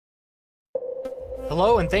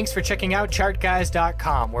Hello and thanks for checking out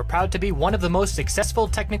ChartGuys.com. We're proud to be one of the most successful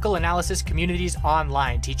technical analysis communities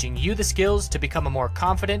online, teaching you the skills to become a more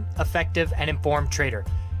confident, effective, and informed trader.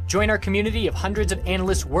 Join our community of hundreds of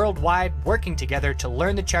analysts worldwide working together to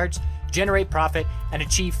learn the charts, generate profit, and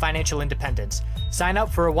achieve financial independence. Sign up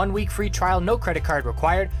for a 1-week free trial, no credit card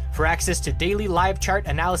required, for access to daily live chart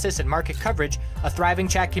analysis and market coverage, a thriving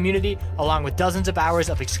chat community, along with dozens of hours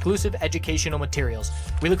of exclusive educational materials.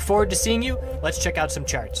 We look forward to seeing you. Let's check out some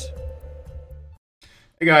charts.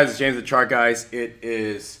 Hey guys, it's James the Chart Guys. It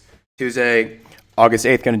is Tuesday, August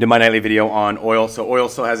 8th. Going to do my nightly video on oil. So oil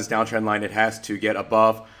still has this downtrend line it has to get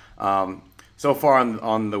above. So far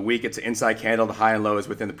on the week, it's an inside candle. The high and low is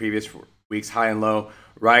within the previous week's high and low,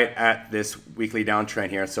 right at this weekly downtrend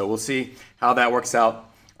here. So we'll see how that works out.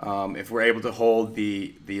 If we're able to hold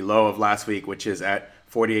the low of last week, which is at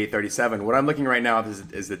 48.37. What I'm looking right now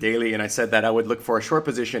is the daily, and I said that I would look for a short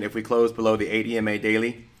position if we close below the 8 EMA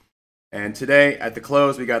daily. And today at the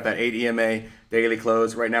close, we got that 8 EMA daily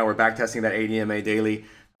close. Right now we're back testing that 8 EMA daily.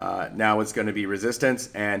 Now it's going to be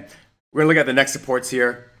resistance, and we're going to look at the next supports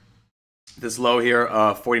here. This low here,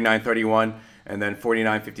 49.31, and then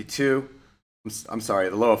 49.52. I'm sorry,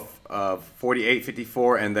 the low of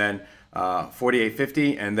 48.54, and then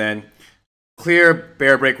 48.50, and then clear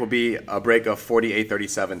bear break will be a break of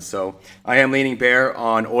 48.37. So I am leaning bear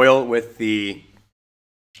on oil with the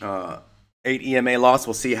 8 EMA loss.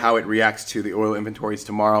 We'll see how it reacts to the oil inventories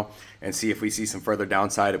tomorrow and see if we see some further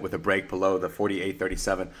downside with a break below the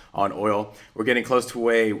 48.37 on oil. We're getting close to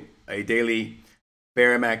a daily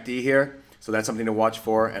bear MACD here. So that's something to watch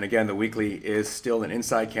for. And again, the weekly is still an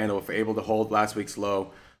inside candle if we're able to hold last week's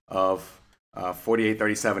low of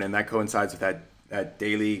 48.37, and that coincides with that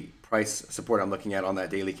daily price support I'm looking at on that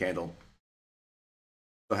daily candle.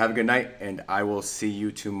 So have a good night, and I will see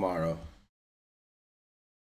you tomorrow.